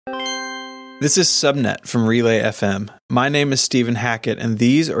This is Subnet from Relay FM. My name is Stephen Hackett, and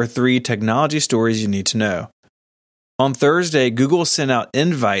these are 3 technology stories you need to know. On Thursday, Google sent out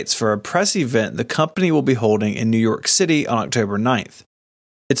invites for a press event the company will be holding in New York City on October 9th.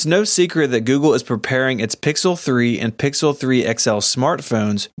 It's no secret that Google is preparing its Pixel 3 and Pixel 3 XL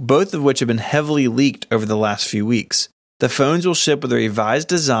smartphones, both of which have been heavily leaked over the last few weeks. The phones will ship with a revised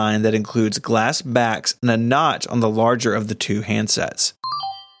design that includes glass backs and a notch on the larger of the 2 handsets.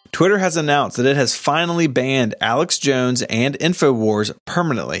 Twitter has announced that it has finally banned Alex Jones and InfoWars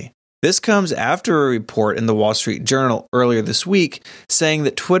permanently. This comes after a report in the Wall Street Journal earlier this week saying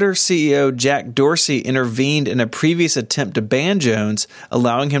that Twitter CEO Jack Dorsey intervened in a previous attempt to ban Jones,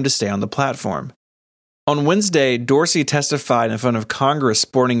 allowing him to stay on the platform. On Wednesday, Dorsey testified in front of Congress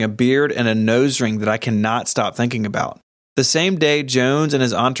sporting a beard and a nose ring that I cannot stop thinking about. The same day, Jones and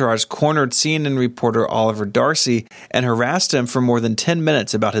his entourage cornered CNN reporter Oliver Darcy and harassed him for more than 10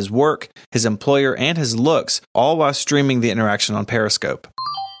 minutes about his work, his employer, and his looks, all while streaming the interaction on Periscope.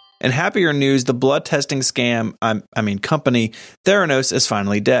 In happier news, the blood testing company, Theranos is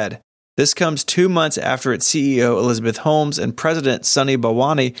finally dead. This comes 2 months after its CEO Elizabeth Holmes and President Sunny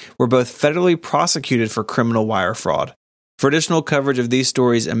Balwani were both federally prosecuted for criminal wire fraud. For additional coverage of these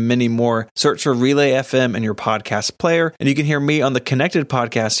stories and many more, search for Relay FM in your podcast player, and you can hear me on the Connected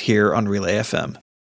podcast here on Relay FM.